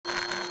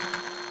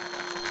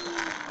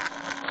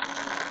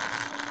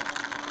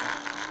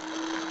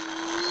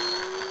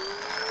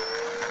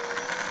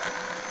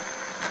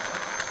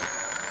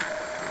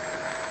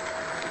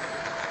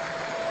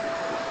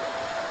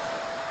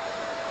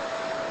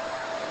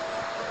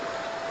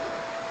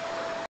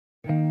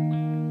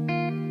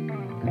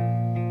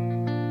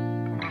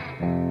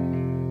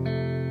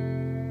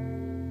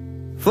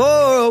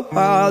a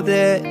while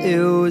there it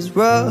was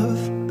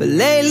rough, but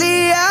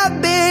lately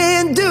I've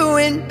been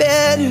doing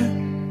better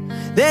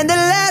than the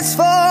last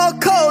 4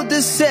 cold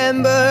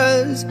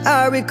Decembers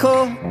I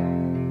recall.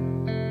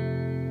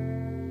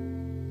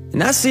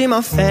 And I see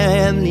my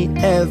family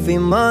every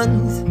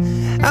month.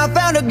 I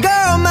found a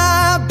girl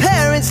my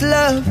parents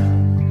love.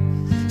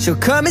 She'll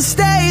come and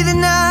stay the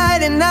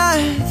night, and I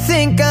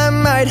think I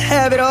might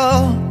have it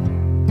all.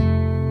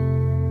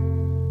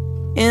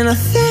 And I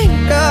thank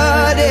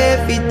God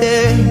every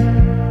day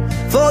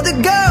for the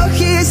girl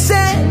He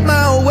sent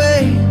my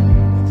way.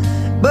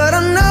 But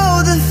I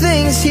know the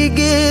things He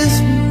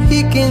gives me,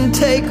 He can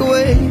take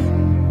away.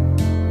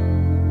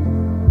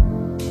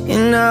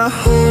 And I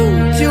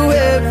hold you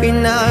every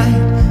night,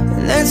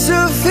 and that's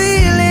a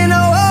feeling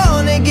I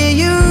wanna get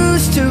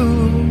used to.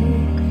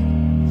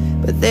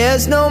 But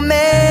there's no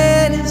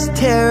man as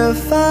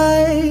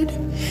terrified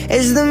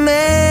as the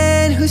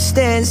man who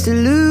stands to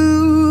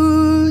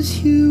lose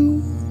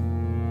you.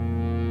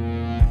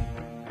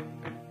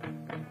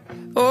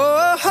 Oh,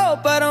 I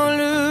hope I don't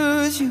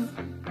lose you.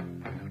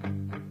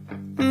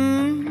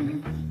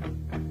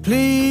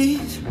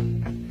 Please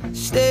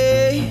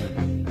stay.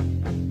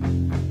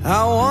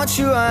 I want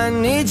you, I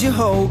need you,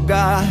 oh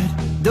God.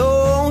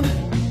 Don't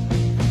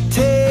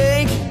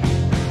take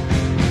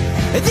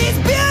these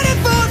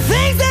beautiful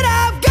things that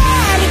I've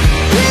got.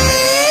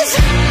 Please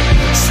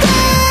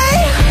stay.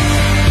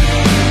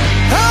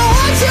 I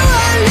want you,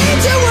 I need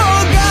you,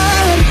 oh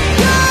God.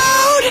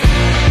 Don't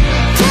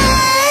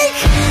take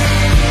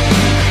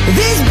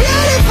these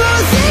beautiful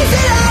things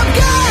that I've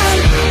got.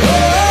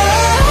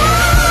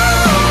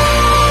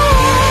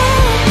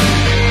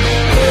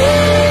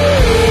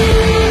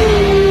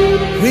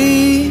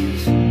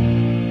 Please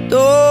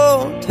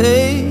don't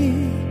take.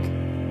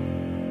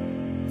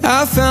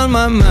 I found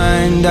my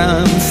mind,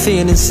 I'm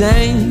feeling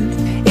sane.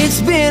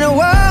 It's been a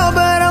while,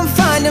 but I'm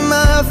finding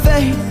my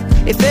faith.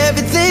 If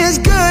everything's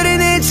good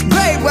and it's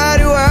great, why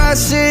do I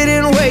sit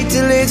and wait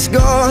till it's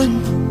gone?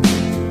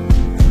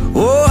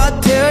 Oh, I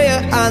tell you,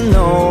 I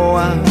know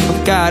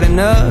I've got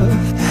enough.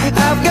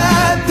 I've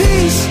got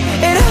peace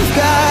and I've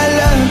got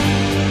love,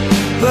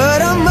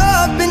 but I'm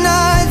up at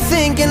night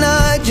thinking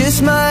I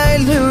just might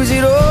lose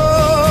it all.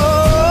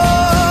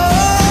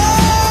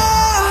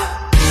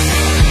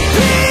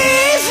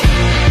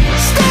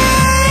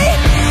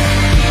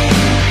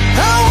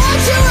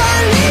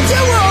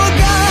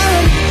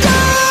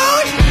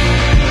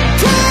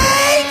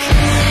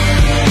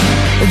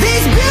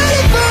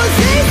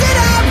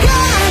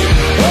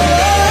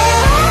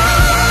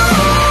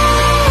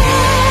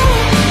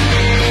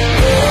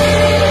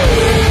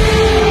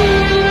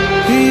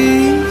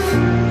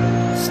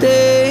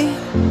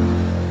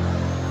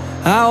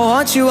 I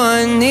want you,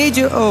 I need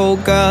you, oh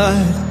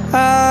God.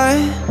 I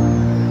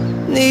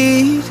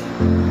need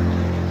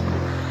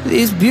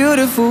these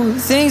beautiful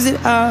things that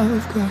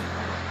I've got.